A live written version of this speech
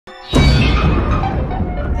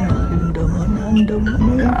何度も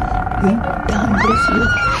ね、言ったんですよ。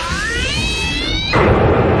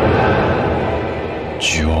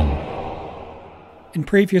In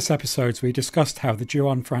previous episodes, we discussed how the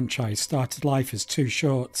Ju-on franchise started life as 2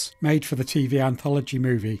 shorts made for the TV anthology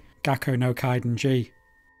movie Gakkou no Kaiden G.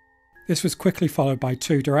 This was quickly followed by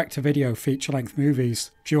 2 direct-to-video feature-length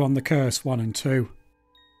movies, Ju-on the Curse 1 and 2.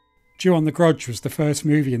 Ju-on the Grudge was the first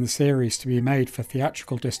movie in the series to be made for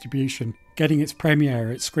theatrical distribution, getting its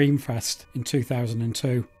premiere at Screamfest in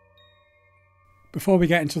 2002. Before we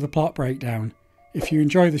get into the plot breakdown, if you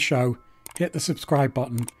enjoy the show, hit the subscribe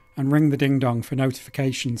button and ring the ding-dong for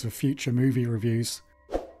notifications of future movie reviews.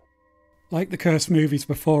 Like the Curse movies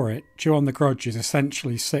before it, Ju-on the Grudge is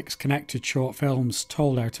essentially 6 connected short films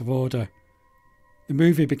told out of order. The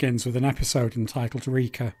movie begins with an episode entitled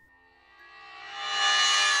Rika.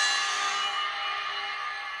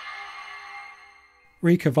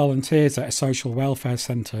 Rika volunteers at a social welfare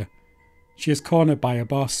centre. She is cornered by a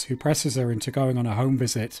boss who presses her into going on a home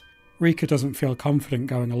visit. Rika doesn't feel confident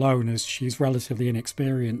going alone as she's relatively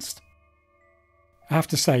inexperienced. I have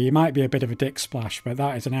to say, you might be a bit of a dick splash, but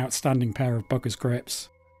that is an outstanding pair of bugger's grips.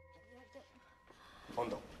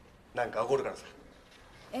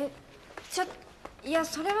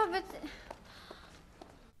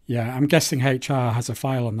 Yeah, I'm guessing HR has a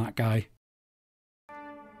file on that guy.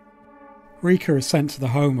 Rika is sent to the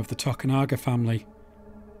home of the Tokunaga family.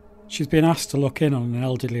 She's been asked to look in on an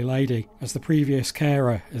elderly lady as the previous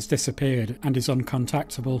carer has disappeared and is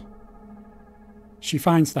uncontactable. She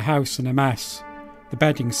finds the house in a mess, the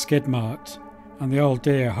bedding skid-marked, and the old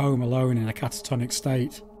dear home alone in a catatonic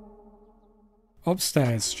state.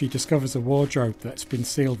 Upstairs, she discovers a wardrobe that's been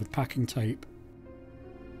sealed with packing tape.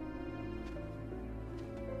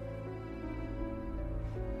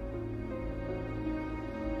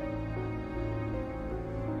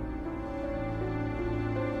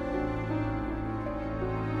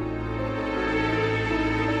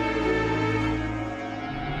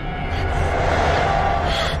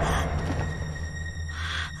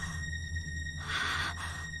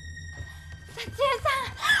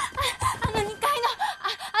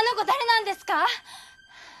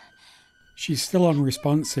 She's still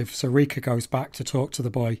unresponsive, so Rika goes back to talk to the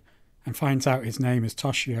boy and finds out his name is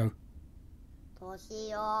Toshio.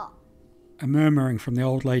 A murmuring from the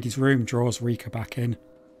old lady's room draws Rika back in.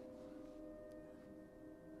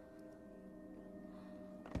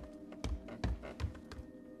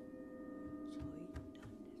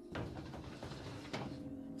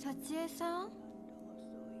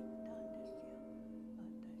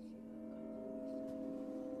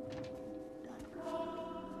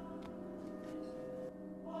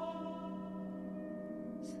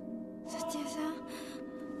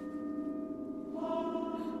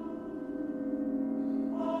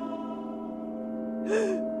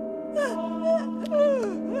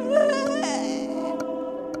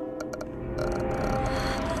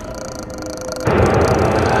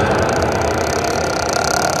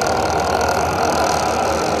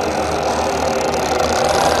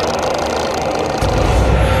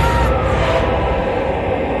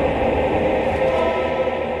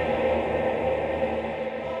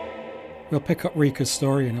 We'll pick up Rika's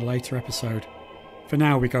story in a later episode. For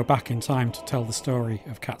now, we go back in time to tell the story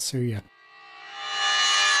of Katsuya.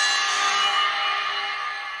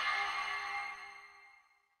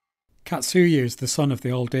 Katsuya is the son of the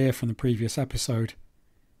old deer from the previous episode.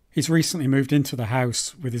 He's recently moved into the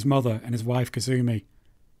house with his mother and his wife Kazumi.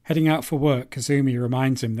 Heading out for work, Kazumi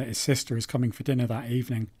reminds him that his sister is coming for dinner that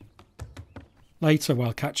evening. Later,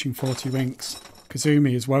 while catching 40 winks,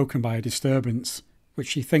 Kazumi is woken by a disturbance, which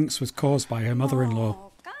she thinks was caused by her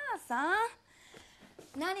mother-in-law.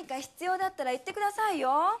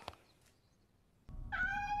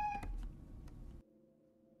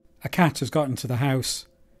 A cat has got into the house.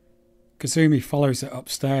 Kazumi follows it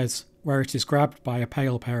upstairs, where it is grabbed by a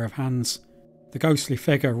pale pair of hands. The ghostly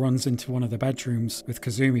figure runs into one of the bedrooms, with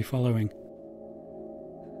Kazumi following.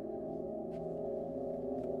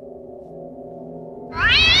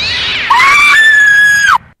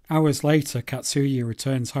 Hours later, Katsuya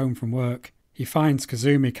returns home from work. He finds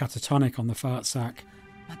Kazumi catatonic on the fart sack.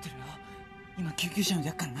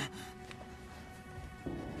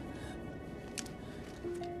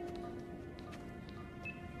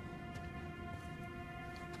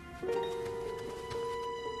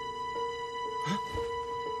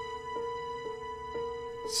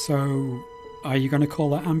 So, are you going to call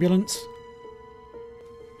that ambulance?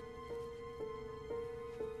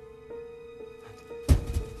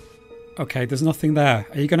 Okay, there's nothing there.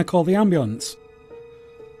 Are you going to call the ambulance?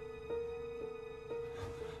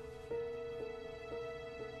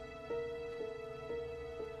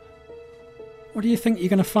 What do you think you're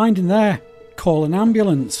going to find in there? Call an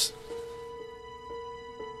ambulance.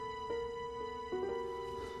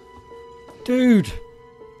 Dude!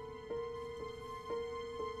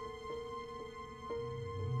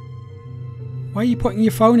 Why are you putting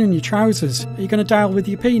your phone in your trousers? Are you going to dial with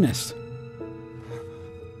your penis?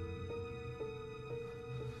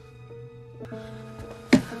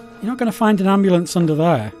 You're not going to find an ambulance under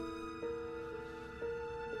there.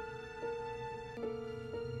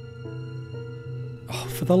 Oh,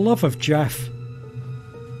 for the love of Jeff.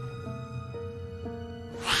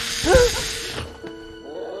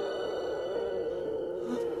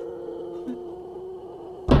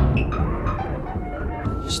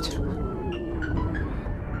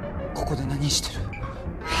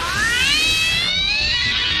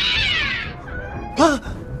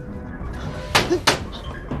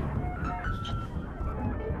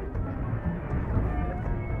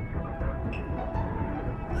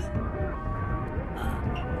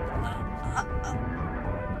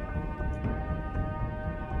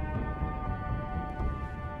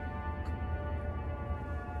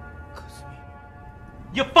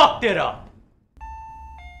 You fucked it up!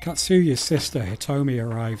 Katsuya's sister Hitomi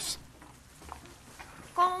arrives.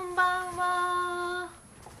 Konbanwa.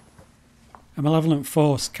 A malevolent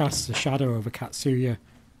force casts a shadow over Katsuya,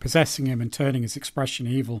 possessing him and turning his expression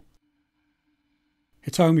evil.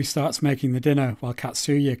 Hitomi starts making the dinner while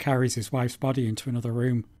Katsuya carries his wife's body into another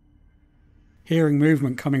room. Hearing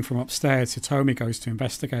movement coming from upstairs, Hitomi goes to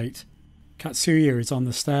investigate. Katsuya is on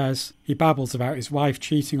the stairs. He babbles about his wife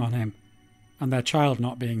cheating on him and their child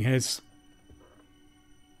not being his.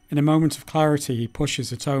 In a moment of clarity, he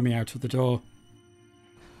pushes Hitomi out of the door.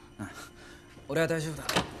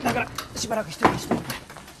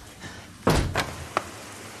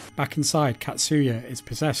 Back inside, Katsuya is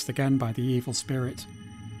possessed again by the evil spirit.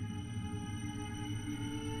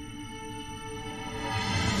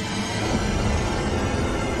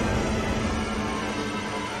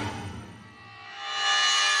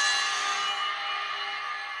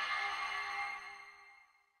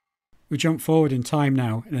 We jump forward in time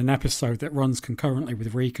now in an episode that runs concurrently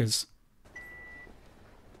with Rika's.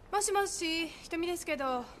 もしもし、ひとみですけ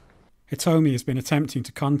ど。 Hitomi has been attempting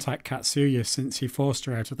to contact Katsuya since he forced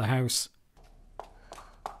her out of the house.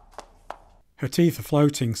 Her teeth are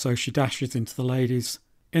floating, so she dashes into the ladies.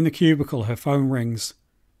 In the cubicle, her phone rings.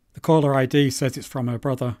 The caller ID says it's from her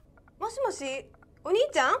brother. もしもし、お兄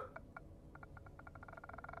ちゃん？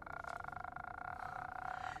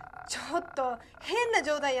ちょっと変な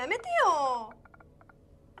冗談やめてよ。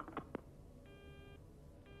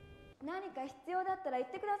何か必要だったら言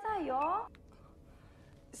ってくださいよ。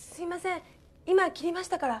すいません、今切りまし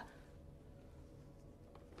たから。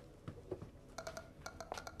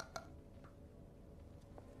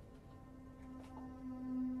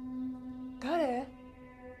誰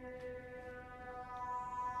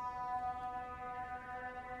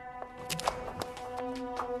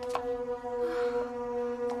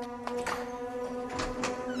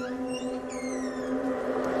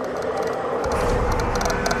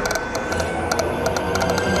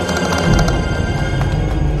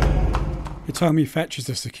Hitomi fetches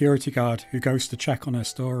a security guard who goes to check on her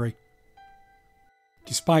story.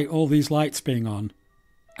 Despite all these lights being on,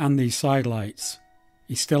 and these side lights,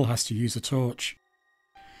 he still has to use a torch.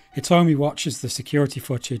 Hitomi watches the security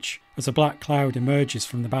footage as a black cloud emerges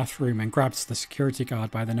from the bathroom and grabs the security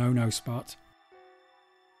guard by the no-no spot.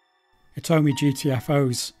 Hitomi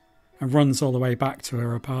GTFOs and runs all the way back to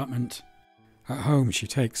her apartment. At home, she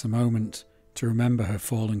takes a moment to remember her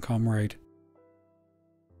fallen comrade.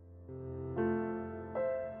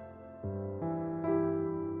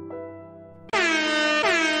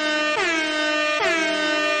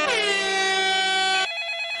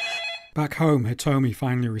 Back home, Hitomi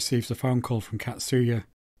finally receives a phone call from Katsuya,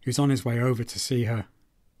 who's on his way over to see her.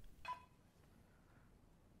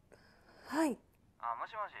 はい。あ、も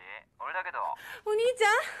しもし、俺だけど。お兄ちゃ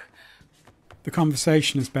ん The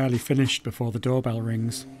conversation is barely finished before the doorbell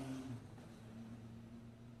rings.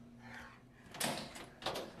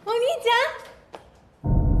 お兄ちゃん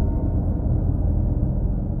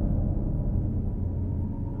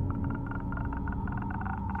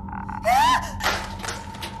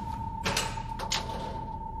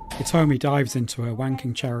Hitomi dives into her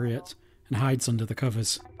wanking chariot and hides under the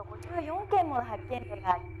covers. 54件もの発見例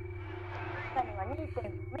があり、他には 2.5 メートル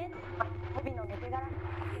の帯の抜け殻を見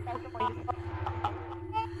つけた人もいるそ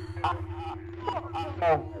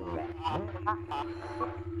う。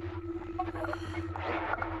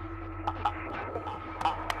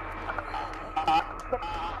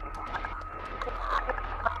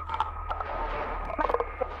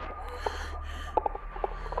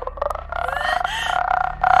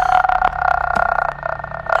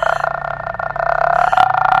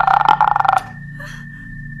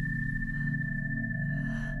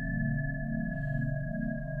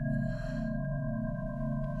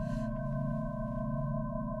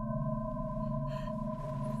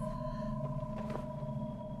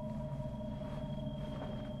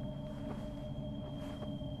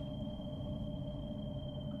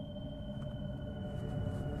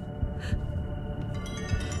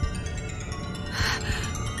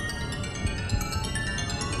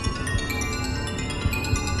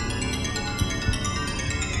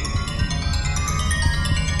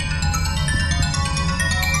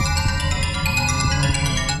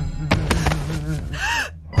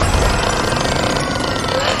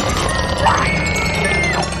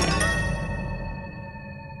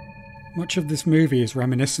Much of this movie is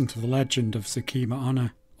reminiscent of the legend of Tsukima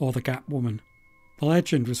Onna, or the Gap Woman. The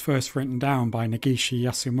legend was first written down by Negishi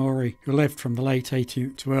Yasumori, who lived from the late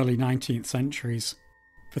 18th to early 19th centuries.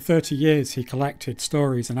 For 30 years he collected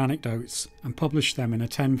stories and anecdotes and published them in a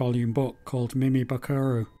 10-volume book called Mimi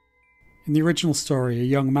Bakuru. In the original story, a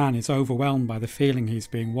young man is overwhelmed by the feeling he's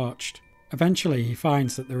being watched. Eventually he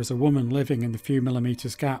finds that there is a woman living in the few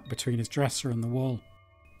millimetres gap between his dresser and the wall.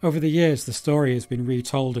 Over the years the story has been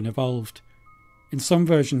retold and evolved. In some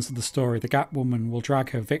versions of the story, the Gap Woman will drag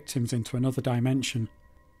her victims into another dimension.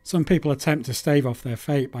 Some people attempt to stave off their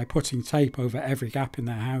fate by putting tape over every gap in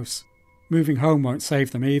their house. Moving home won't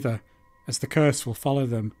save them either, as the curse will follow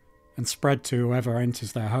them and spread to whoever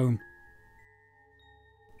enters their home.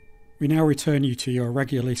 We now return you to your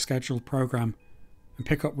regularly scheduled programme and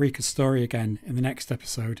pick up Rika's story again in the next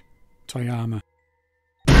episode, Toyama.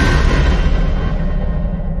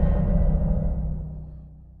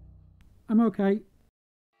 I'm okay.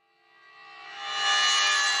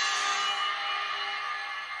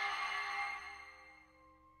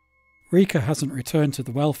 Rika hasn't returned to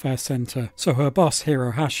the welfare centre, so her boss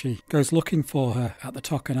Hirohashi goes looking for her at the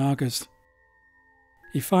Tokunagas.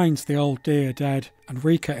 He finds the old deer dead and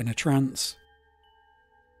Rika in a trance.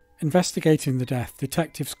 Investigating the death,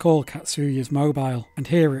 detectives call Katsuya's mobile and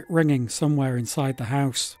hear it ringing somewhere inside the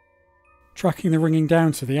house. Tracking the ringing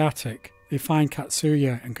down to the attic, they find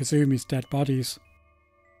Katsuya and Kazumi's dead bodies.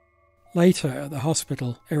 Later at the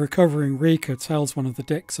hospital, a recovering Rika tells one of the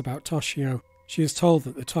dicks about Toshio. She is told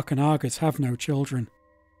that the Tokunagas have no children.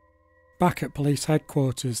 Back at police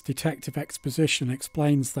headquarters, Detective Exposition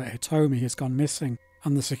explains that Hitomi has gone missing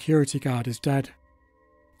and the security guard is dead.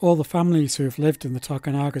 All the families who have lived in the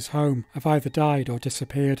Tokunagas' home have either died or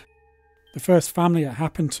disappeared. The first family it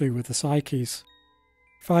happened to were the Saikis.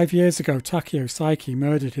 5 years ago, Takeo Saiki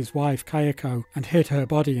murdered his wife Kayako and hid her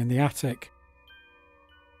body in the attic.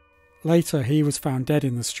 Later, he was found dead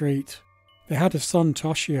in the street. They had a son,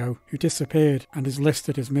 Toshio, who disappeared and is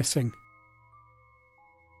listed as missing.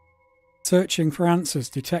 Searching for answers,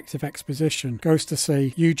 Detective Exposition goes to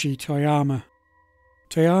see Yuji Toyama.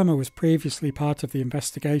 Toyama was previously part of the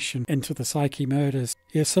investigation into the Saiki murders.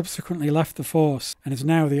 He has subsequently left the force and is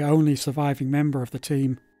now the only surviving member of the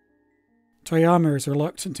team. Toyama is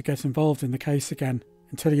reluctant to get involved in the case again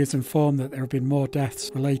until he is informed that there have been more deaths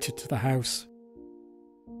related to the house.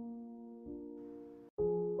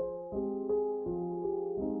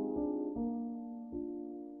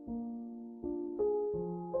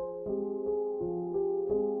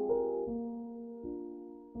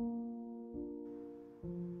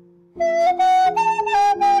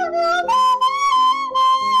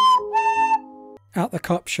 At the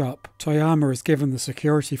cop shop, Toyama is given the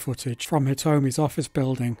security footage from Hitomi's office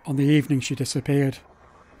building on the evening she disappeared.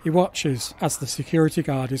 He watches as the security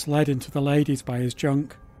guard is led into the ladies by his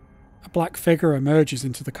junk. A black figure emerges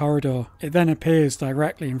into the corridor. It then appears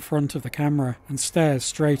directly in front of the camera and stares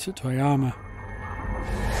straight at Toyama.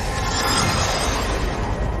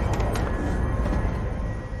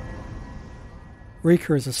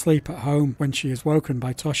 Rika is asleep at home when she is woken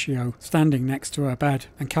by Toshio standing next to her bed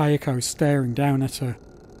and Kayako staring down at her.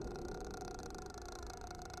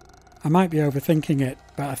 I might be overthinking it,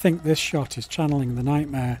 but I think this shot is channeling the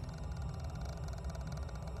nightmare.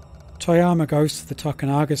 Toyama goes to the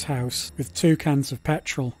Tokunaga's house with 2 cans of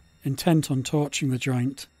petrol, intent on torching the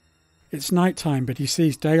joint. It's night time, but he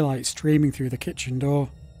sees daylight streaming through the kitchen door.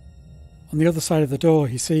 On the other side of the door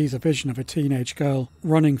he sees a vision of a teenage girl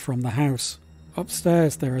running from the house.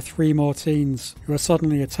 Upstairs there are 3 more teens who are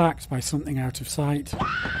suddenly attacked by something out of sight.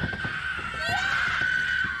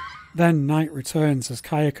 Then night returns as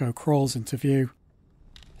Kayako crawls into view.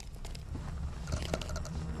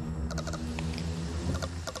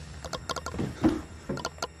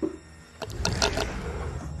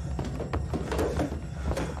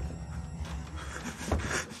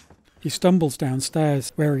 He stumbles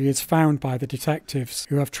downstairs, where he is found by the detectives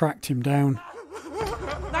who have tracked him down.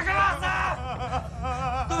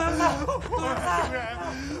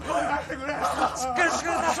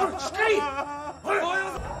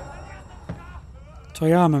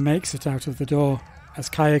 Toyama makes it out of the door as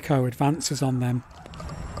Kayako advances on them.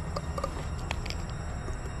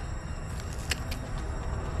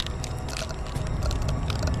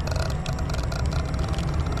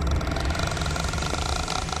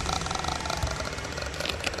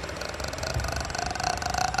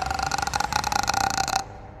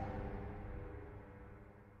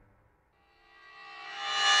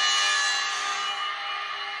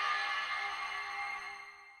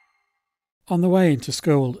 On the way into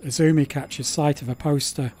school, Izumi catches sight of a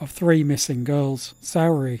poster of 3 missing girls,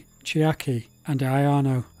 Saori, Chiaki and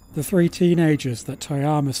Ayano. the 3 teenagers that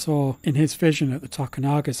Toyama saw in his vision at the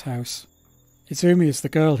Tokunaga's house. Izumi is the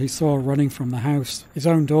girl he saw running from the house, his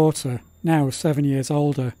own daughter, now 7 years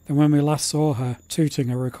older than when we last saw her tooting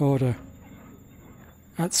a recorder.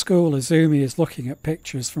 At school, Izumi is looking at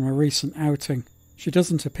pictures from a recent outing. She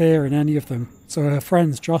doesn't appear in any of them, so her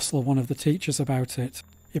friends jostle one of the teachers about it.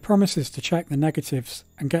 He promises to check the negatives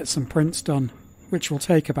and get some prints done, which will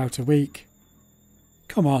take about a week.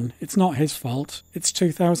 Come on, it's not his fault. It's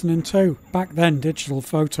 2002. Back then, digital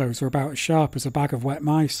photos were about as sharp as a bag of wet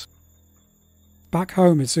mice. Back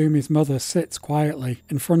home, Izumi's mother sits quietly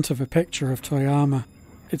in front of a picture of Toyama.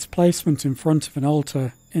 Its placement in front of an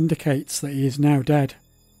altar indicates that he is now dead.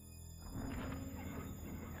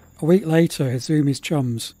 A week later, Izumi's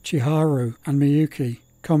chums, Chiharu and Miyuki,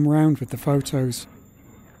 come round with the photos.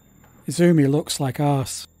 Izumi looks like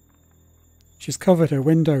arse. She's covered her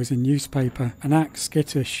windows in newspaper and acts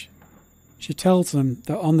skittish. She tells them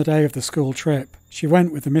that on the day of the school trip, she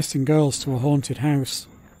went with the missing girls to a haunted house,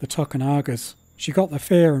 the Tokunaga's. She got the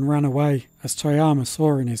fear and ran away, as Toyama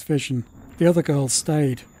saw in his vision. The other girls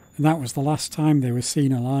stayed, and that was the last time they were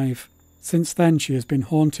seen alive. Since then, she has been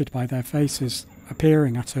haunted by their faces,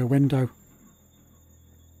 appearing at her window.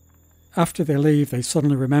 After they leave, they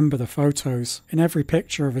suddenly remember the photos. In every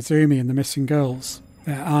picture of Izumi and the missing girls,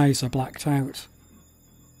 their eyes are blacked out.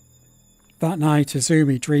 That night,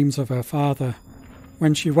 Izumi dreams of her father.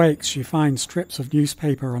 When she wakes, she finds strips of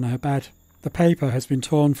newspaper on her bed. The paper has been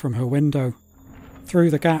torn from her window.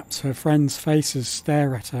 Through the gaps, her friends' faces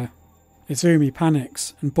stare at her. Izumi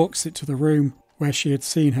panics and books it to the room where she had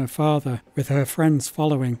seen her father, with her friends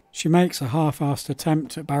following. She makes a half-assed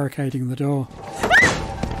attempt at barricading the door.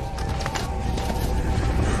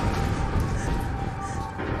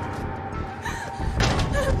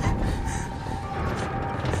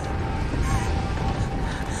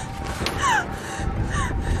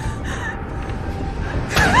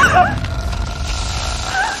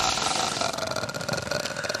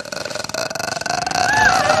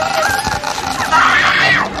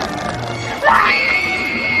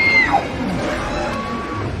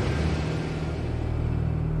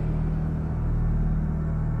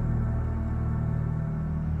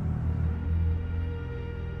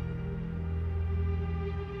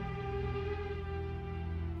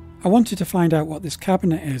 I wanted to find out what this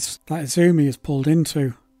cabinet is that Izumi is pulled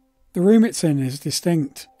into. The room it's in is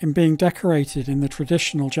distinct in being decorated in the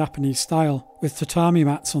traditional Japanese style, with tatami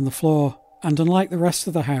mats on the floor, and unlike the rest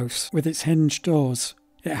of the house with its hinged doors,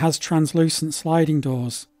 it has translucent sliding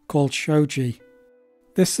doors called shoji.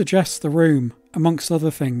 This suggests the room, amongst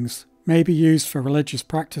other things, may be used for religious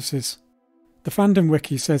practices. The fandom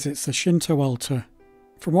wiki says it's a Shinto altar.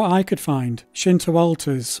 From what I could find, Shinto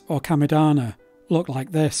altars, or kamidana, look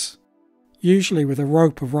like this, usually with a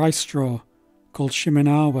rope of rice straw called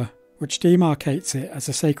shiminawa, which demarcates it as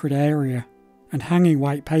a sacred area, and hanging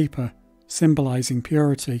white paper symbolising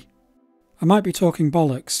purity. I might be talking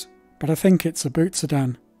bollocks, but I think it's a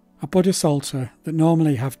butsudan, a Buddhist altar that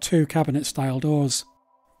normally have 2 cabinet-style doors.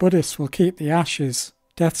 Buddhists will keep the ashes,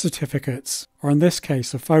 death certificates, or in this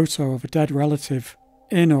case a photo of a dead relative,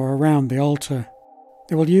 in or around the altar.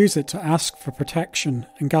 They will use it to ask for protection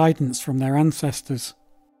and guidance from their ancestors.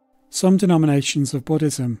 Some denominations of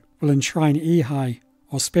Buddhism will enshrine ihai,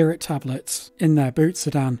 or spirit tablets, in their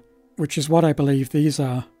butsudan, which is what I believe these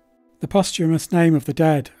are. The posthumous name of the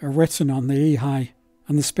dead are written on the ihai,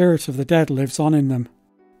 and the spirit of the dead lives on in them.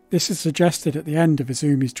 This is suggested at the end of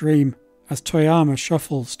Izumi's dream, as Toyama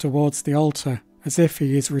shuffles towards the altar as if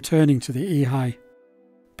he is returning to the ihai.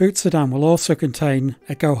 Butsudan will also contain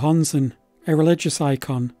a gohonzan, a religious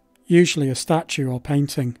icon, usually a statue or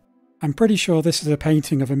painting. I'm pretty sure this is a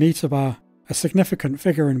painting of Amitābha, a significant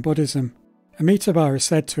figure in Buddhism. Amitābha is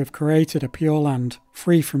said to have created a pure land,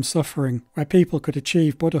 free from suffering, where people could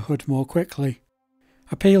achieve Buddhahood more quickly.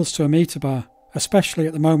 Appeals to Amitābha, especially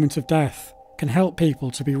at the moment of death, can help people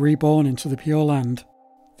to be reborn into the Pure Land.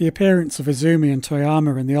 The appearance of Izumi and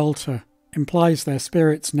Toyama in the altar implies their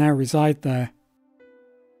spirits now reside there.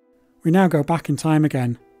 We now go back in time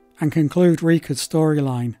again, and conclude Rika's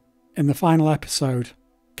storyline in the final episode,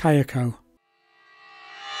 Kayako.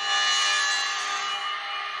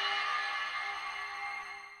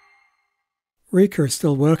 Rika is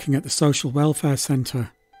still working at the social welfare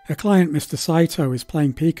centre. Her client Mr. Saito is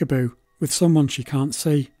playing peekaboo with someone she can't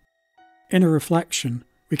see. In a reflection,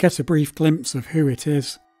 we get a brief glimpse of who it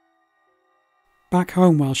is. Back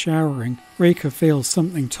home while showering, Rika feels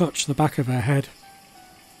something touch the back of her head.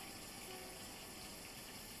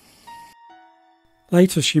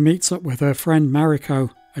 Later she meets up with her friend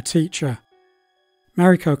Mariko, a teacher.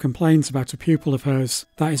 Mariko complains about a pupil of hers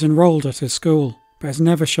that is enrolled at her school, but has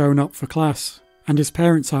never shown up for class, and his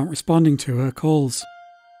parents aren't responding to her calls.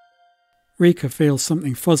 Rika feels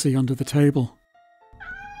something fuzzy under the table.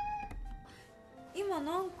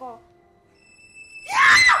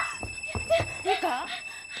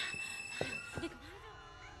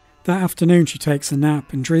 That afternoon she takes a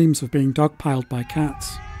nap and dreams of being dogpiled by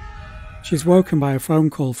cats. She's woken by a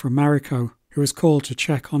phone call from Mariko, who has called to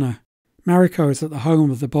check on her. Mariko is at the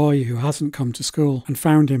home of the boy who hasn't come to school and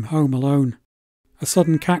found him home alone. A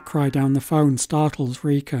sudden cat cry down the phone startles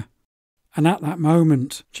Rika, and at that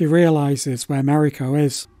moment she realises where Mariko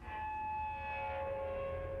is.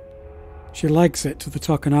 She legs it to the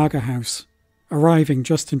Tokunaga house, arriving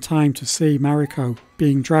just in time to see Mariko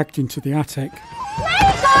being dragged into the attic.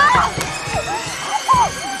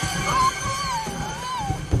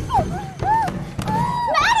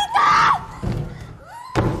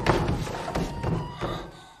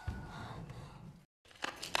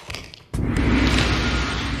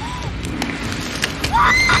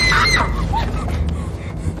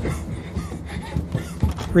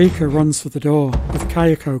 Rika runs for the door, with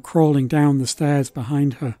Kayako crawling down the stairs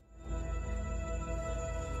behind her.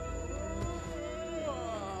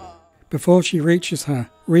 Before she reaches her,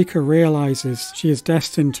 Rika realises she is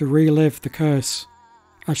destined to relive the curse,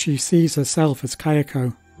 as she sees herself as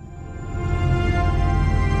Kayako.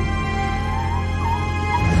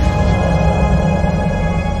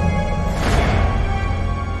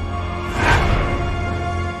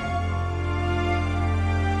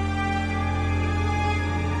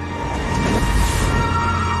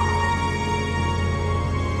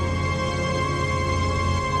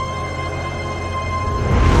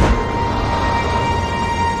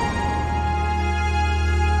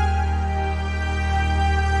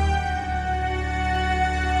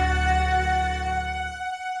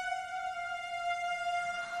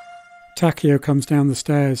 Takeo comes down the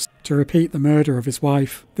stairs to repeat the murder of his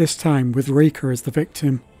wife, this time with Rika as the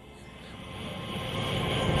victim.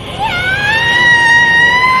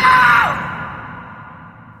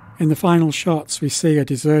 In the final shots we see a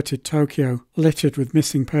deserted Tokyo littered with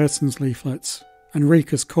missing persons leaflets, and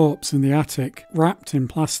Rika's corpse in the attic wrapped in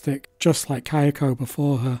plastic just like Kayako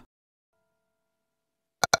before her.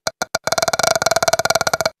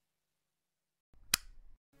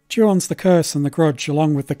 Ju-on's The Curse and The Grudge,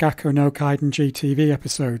 along with the Gakko no Kaidenji TV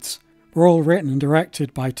episodes, were all written and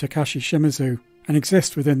directed by Takashi Shimizu and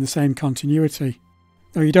exist within the same continuity,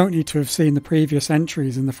 though you don't need to have seen the previous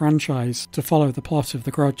entries in the franchise to follow the plot of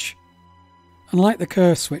The Grudge. Unlike The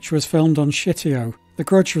Curse, which was filmed on Shitio, The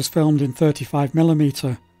Grudge was filmed in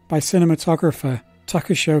 35mm by cinematographer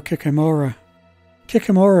Takusho Kikimura.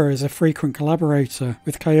 Kikimura is a frequent collaborator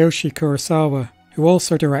with Kiyoshi Kurosawa, who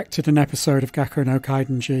also directed an episode of Gakko no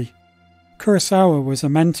Kaidenji. Kurosawa was a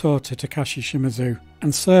mentor to Takashi Shimizu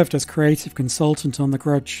and served as creative consultant on The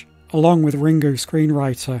Grudge, along with Ringu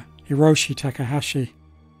screenwriter Hiroshi Takahashi.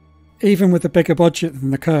 Even with a bigger budget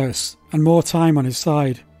than The Curse and more time on his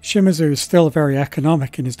side, Shimizu is still very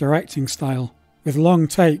economic in his directing style, with long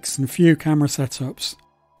takes and few camera setups.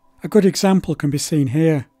 A good example can be seen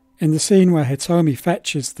here, in the scene where Hitomi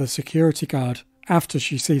fetches the security guard after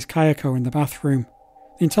she sees Kayako in the bathroom.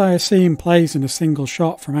 The entire scene plays in a single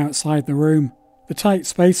shot from outside the room, the tight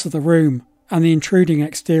space of the room and the intruding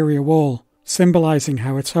exterior wall, symbolising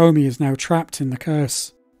how Hitomi is now trapped in the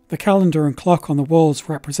curse. The calendar and clock on the walls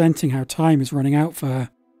representing how time is running out for her.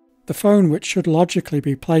 The phone, which should logically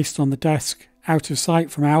be placed on the desk, out of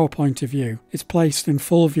sight from our point of view, is placed in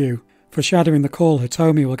full view, foreshadowing the call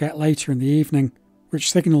Hitomi will get later in the evening,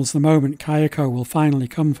 which signals the moment Kayako will finally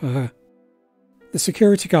come for her. The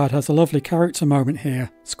security guard has a lovely character moment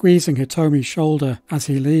here, squeezing Hitomi's shoulder as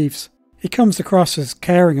he leaves. He comes across as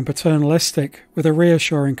caring and paternalistic, with a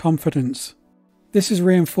reassuring confidence. This is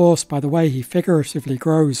reinforced by the way he figuratively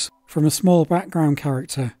grows from a small background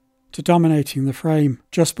character to dominating the frame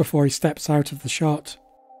just before he steps out of the shot.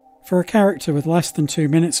 For a character with less than 2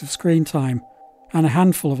 minutes of screen time and a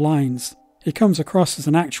handful of lines, he comes across as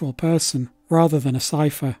an actual person rather than a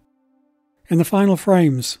cipher. In the final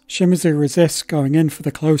frames, Shimizu resists going in for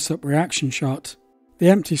the close-up reaction shot, the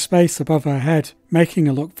empty space above her head making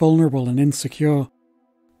her look vulnerable and insecure.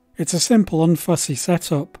 It's a simple, unfussy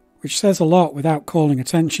setup, which says a lot without calling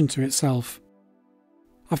attention to itself.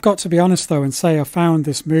 I've got to be honest though and say I found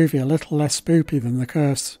this movie a little less spoopy than The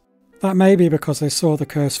Curse. That may be because I saw The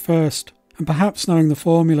Curse first, and perhaps knowing the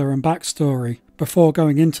formula and backstory before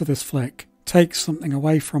going into this flick takes something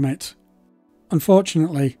away from it.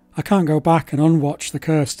 Unfortunately, I can't go back and unwatch The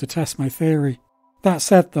Curse to test my theory. That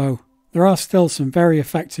said though, there are still some very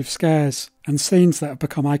effective scares and scenes that have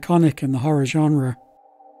become iconic in the horror genre.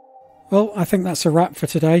 Well, I think that's a wrap for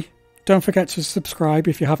today. Don't forget to subscribe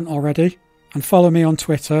if you haven't already, and follow me on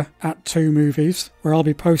Twitter at 2movies, where I'll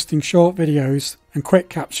be posting short videos and quick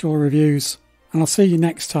capsule reviews. And I'll see you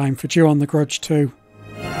next time for Ju on the Grudge 2.